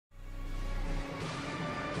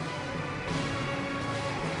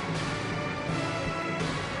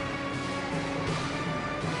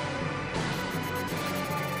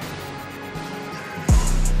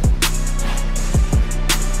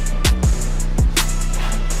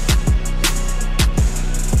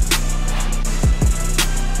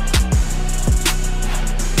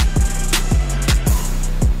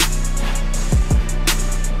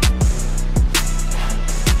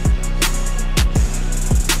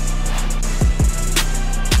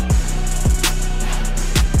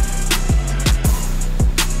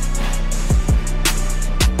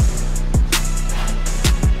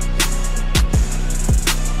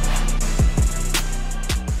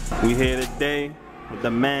today with the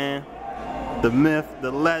man, the myth, the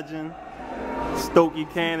legend,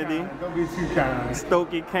 Stokey Cannady. Don't be too kind.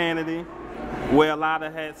 Stokey Cannady. Wear a lot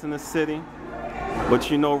of hats in the city, but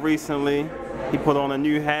you know recently he put on a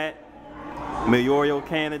new hat, mayoral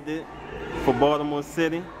candidate for Baltimore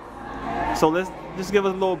City. So let's just give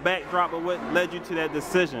us a little backdrop of what led you to that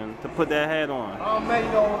decision to put that hat on. Man,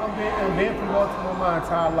 you know, I've been from Baltimore my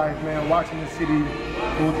entire life, man, watching the city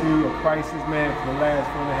go through a crisis, man, for the last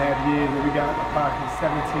 4.5 years, where we got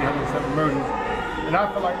approximately 1,707 murders. And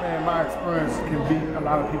I feel like, man, my experience can beat a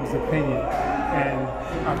lot of people's opinion. And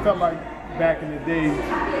I felt like back in the day,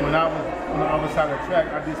 when I was on the other side of the track,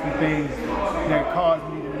 I did some things that caused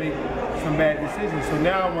me to make some bad decisions. So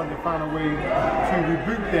now I wanted to find a way to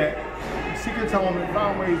rebuke that. Secret to home and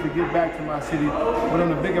find ways to get back to my city, but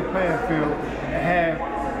on a bigger playing field, and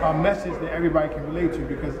have a message that everybody can relate to.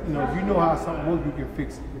 Because you know, if you know how something works, you can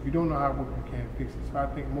fix it. If you don't know how it works, you can't fix it. So I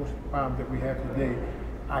think most of the problems that we have today,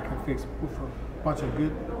 I can fix with a bunch of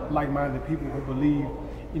good, like-minded people who believe,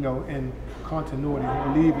 you know, in continuity,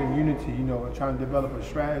 who believe in unity, you know, and trying to develop a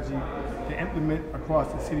strategy to implement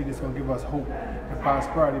across the city that's going to give us hope and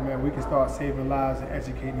prosperity, man. We can start saving lives and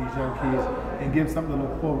educating these young kids and give them something to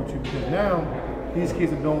look forward to, because now these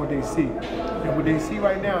kids are doing what they see. And what they see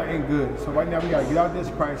right now ain't good. So right now we got to get out of this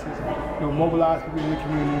crisis, you know, mobilize people in the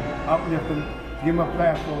community, uplift them, give them a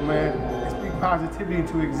platform, man, and speak positivity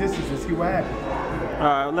into existence and see what happens. All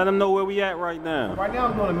right, let them know where we at right now. Right now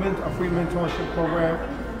I'm doing a free mentorship program.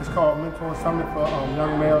 It's called Mentor Summit for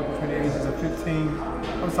young males between the ages of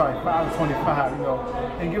 5 to 25, you know,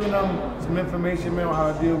 and giving them some information, man, on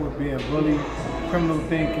how to deal with being bullied, criminal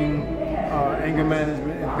thinking, anger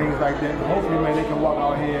management, and things like that. And hopefully, man, they can walk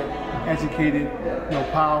out here educated, you know,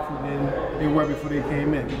 powerful than they were before they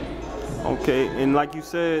came in. Okay, and like you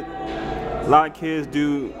said, a lot of kids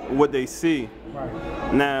do what they see.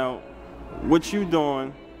 Right. Now, what you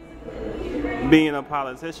doing, being a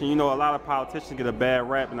politician, you know, a lot of politicians get a bad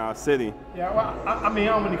rap in our city. Yeah, well, I mean,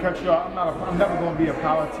 I don't really cut you off. I'm never going to be a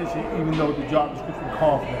politician, even though the job description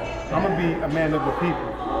calls for that. I'm going to be a man of the people.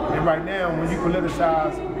 And right now, when you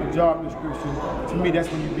politicize a job description, to me, that's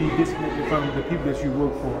when you be disconnected from the people that you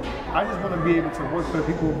work for. I just want to be able to work for the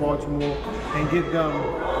people of Baltimore and get them,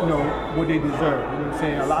 you know, what they deserve. You know what I'm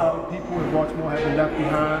saying? A lot of people in Baltimore have been left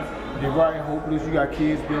behind. They're right hopeless. You got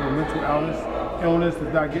kids dealing with mental illness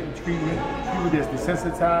that's not getting treatment. People that's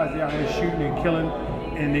desensitized, they're out here shooting and killing,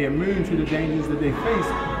 and they're immune to the dangers that they face.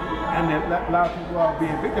 And a lot of people are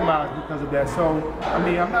being victimized because of that. So, I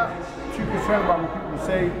mean, I'm not too concerned about what people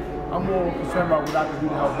say. I'm more concerned about what I can do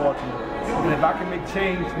to help Baltimore. And if I can make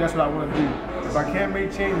change, that's what I want to do. If I can't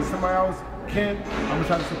make change and somebody else can, I'm going to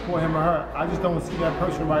try to support him or her. I just don't see that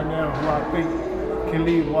person right now who I think can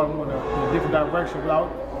lead Baltimore in a different direction without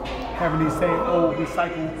having these same old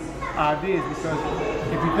recycled ideas. Because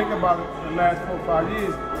if you think about it, in the last 4 or 5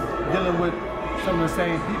 years, dealing with some of the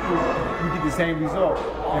same people, we get the same result.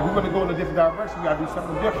 And we're going to go in a different direction, we got to do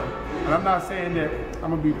something different. And I'm not saying that I'm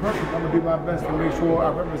going to be perfect. I'm going to do my best to make sure I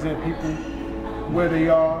represent people where they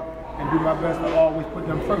are and do my best to always put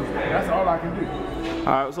them first. That's all I can do.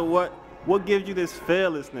 All right, so what gives you this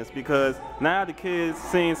fearlessness? Because now the kids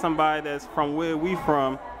seeing somebody that's from where we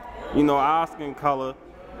from, you know, our skin color,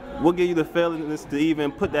 what gives you the fearlessness to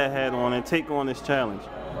even put that hat on and take on this challenge?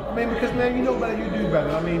 I mean, because, man, you know better, you do better.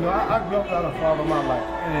 I mean, I grew up without a father in my life,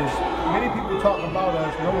 and as many people talk about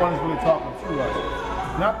us, no one's really talking to us.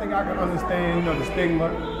 And I think I can understand, you know, the stigma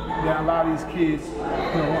that a lot of these kids,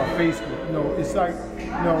 you know, are faced with. You know, it's like,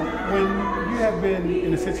 you know, when you have been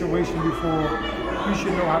in a situation before, you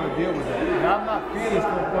should know how to deal with that. And I'm not fearless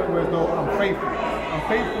to the point where though I'm faithful. I'm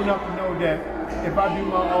faithful enough to know that if I do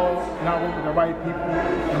my all and I work with the right people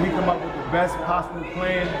and we come up with the best possible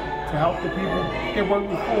plan to help the people, it can work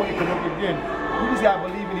before, it can work again. We just gotta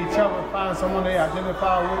believe in each other and find someone they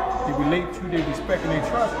identify with, they relate to, they respect and they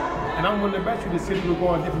trust. And I'm willing to bet you the city will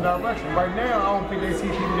go in a different direction. Right now, I don't think they see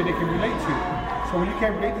people that they can relate to. So when you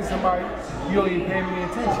can't relate to somebody, you don't even pay them any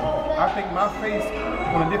attention. I think my face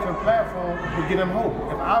on a different platform would give them hope.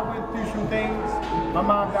 If I went through some things, my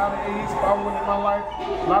mom died at AIDS, if I went in my life,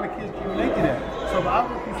 a lot of kids can relate to that. So if I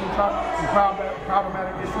went through some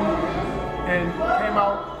problematic issues and came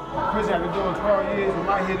out of prison after doing 12 years with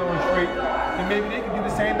my head on straight, then maybe they can do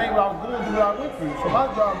the same thing what I was going through, what I went through. So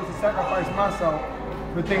my job is to sacrifice myself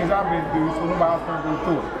for things I've been through so nobody else can go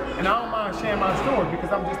through it. And I don't mind sharing my story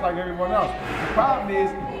because I'm just like everyone else. The problem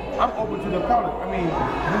is, I'm open to the public. I mean,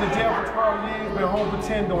 been in jail for 12 years, been home for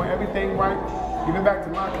 10, doing everything right, giving back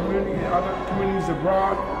to my community and other communities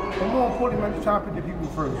abroad. But more importantly, I'm just trying to put the people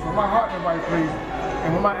first. So my heart in the right place,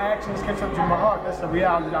 and when my actions catch up to my heart, that's a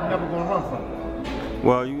reality that I'm never going to run from.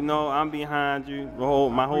 Well, you know, I'm behind you.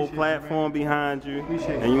 My whole platform behind you.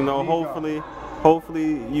 And you know,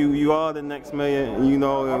 hopefully you are the next mayor. You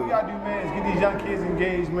know. All we gotta do, man, is get these young kids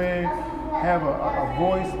engaged, man. Have a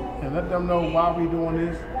voice and let them know why we doing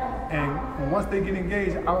this. And once they get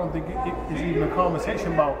engaged, I don't think it's even a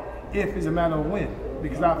conversation about if, it's a matter of when.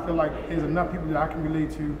 Because I feel like there's enough people that I can relate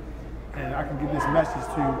to and I can give this message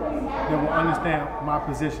to that will understand my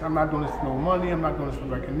position. I'm not doing this for no money. I'm not doing this for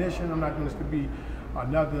recognition. I'm not doing this to be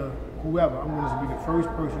another whoever. I'm going to be the first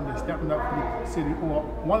person that's stepping up for the city, or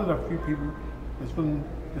one of the few people that's willing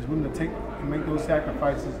to take and make those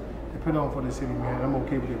sacrifices to put on for the city, man. I'm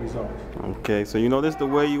okay with the results. Okay, so you know this is the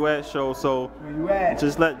Where You At show. So where you at?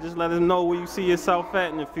 Just let us know where you see yourself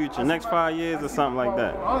at in the future, next 5 years or something like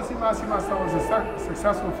that. Honestly, I see myself as a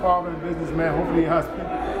successful father and businessman, hopefully a husband.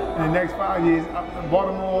 In the next 5 years,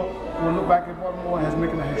 Baltimore, we'll look back at Baltimore as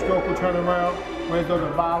making a historical turnaround, where the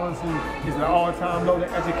violence is at an all-time low, the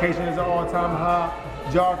education is at an all-time high,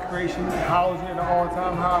 job creation, housing at an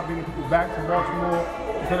all-time high, bringing people back to Baltimore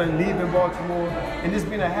instead of leaving Baltimore, and just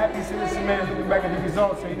being a happy citizen, man, looking back at the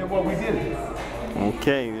results, saying, you know what, we did it.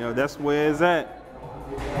 Okay, you know, that's where it's at.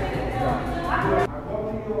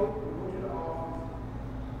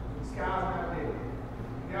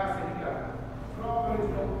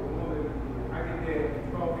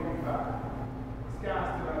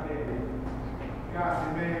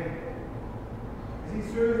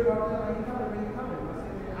 Serious about that? He coming, man, he coming. I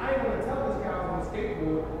said, man, I ain't gonna tell this guy I was on a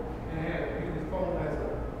skateboard and had used his phone as a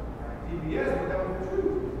GPS, but that was the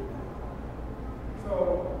truth. So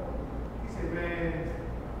he said, man,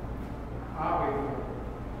 I'll wait for him.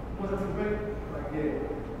 Was it too late? Like, yeah.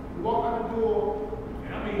 We walked out the door,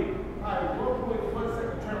 and I mean, I walked away for 1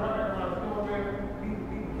 second, turn right back around the door, man. We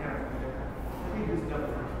canceled that. We just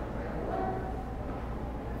jumped out.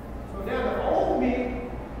 So now the old me,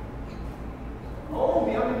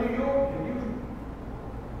 I'm in New York, and you.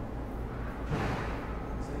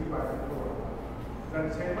 So you right at the door. Got to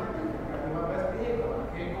change my thing. I got to do my best behavior. I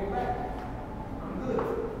can't go back. I'm good.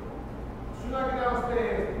 As soon as I get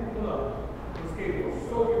downstairs, pull up. The skateboard,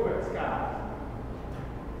 soaking wet, skies.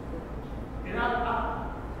 And I'm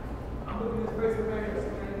looking at this place, man, and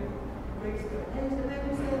saying, makes the things that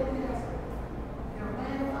they say, yes. You know,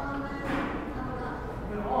 man,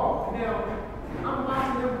 I'm off. And now, I'm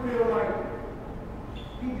watching them feel like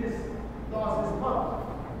he just lost his mother.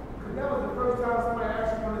 Because that was the first time somebody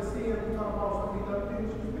actually wanted to see him and talk about something he loved to do,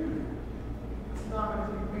 which was music. It's not meant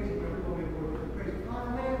to be patient, but we're going to make it patient.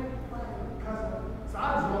 Oh, man, so I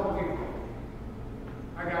just walked away from him.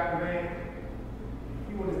 I got the man.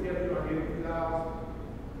 He wanted to stay up there, I gave him $3.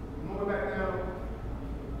 I'm going back down.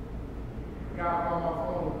 The guy called my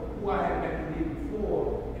phone, who I had met the day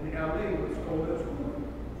before in LA with Stolen School.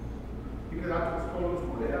 Because I took Stolen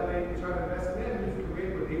School to LA and tried to invest in their music career,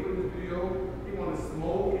 but they were in the studio, they wanted to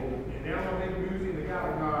smoke, and they don't want to make music, and the guy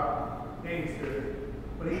was not gangster.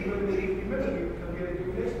 But he remembered me because we had a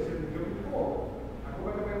good relationship the year before. I go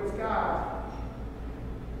back away with guys.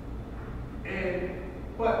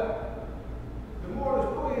 But the moral of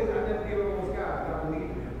the story is I never gave up on those guys, I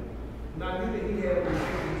believed in him. And I knew that he had what it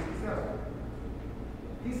takes to be successful.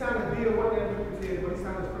 He signed a deal, what that difference is, but he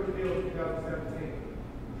signed his first deal in 2017.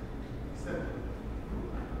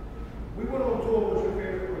 We went on tour with your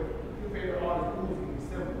favorite artist, Uzi, in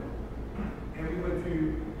December. And we went to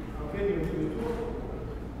a venue and do the tour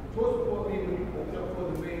support me when we opened up for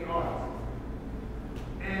the main artist.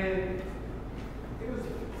 And it was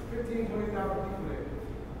 15,000, 20,000 people there.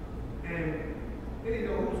 And they didn't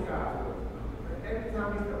know who Scott was. But every time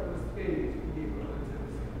he stepped on the stage, he gave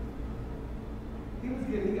 110%.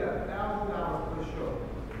 He got $1,000 for the show.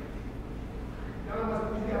 Now how much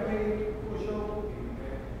he got paid for a show?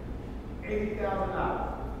 $80,000.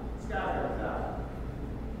 Scott got $1,000.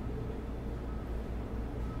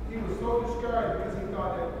 He was so discouraged because he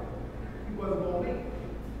thought that he wasn't going to make it.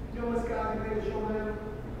 You know what Scott paid a show now?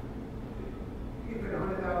 He paid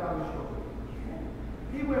 $100,000 a show.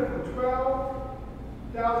 He went from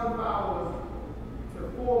 12,000 followers to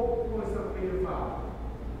 4.7 million followers.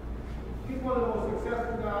 He's one of the most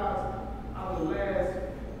successful guys out of the last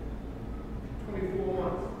 24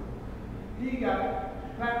 months. He got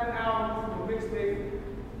platinum albums from a mixtape,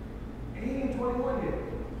 and he ain't 21 yet.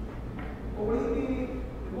 But what he did,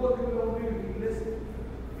 the more people don't do, he listened,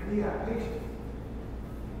 and he had patience.